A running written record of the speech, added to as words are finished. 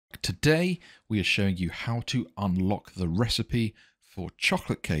today we are showing you how to unlock the recipe for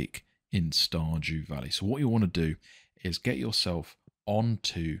chocolate cake in Stardew Valley. So what you want to do is get yourself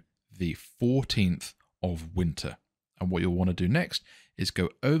onto the 14th of winter. And what you'll want to do next is go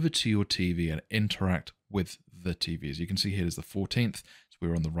over to your TV and interact with the TV. As you can see here is the 14th, so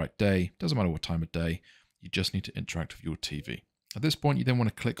we're on the right day. Doesn't matter what time of day, you just need to interact with your TV. At this point, you then want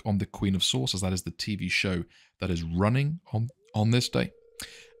to click on the Queen of Sauce, as that is the TV show that is running on this day.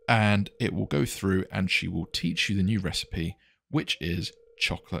 And it will go through and she will teach you the new recipe, which is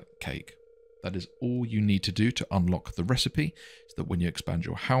chocolate cake. That is all you need to do to unlock the recipe, so that when you expand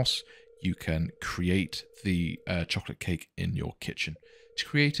your house, you can create the chocolate cake in your kitchen. To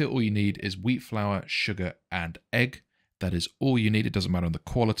create it, all you need is wheat flour, sugar, and egg. That is all you need. It doesn't matter on the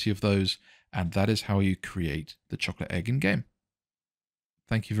quality of those. And that is how you create the chocolate egg in game.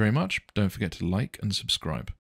 Thank you very much. Don't forget to like and subscribe.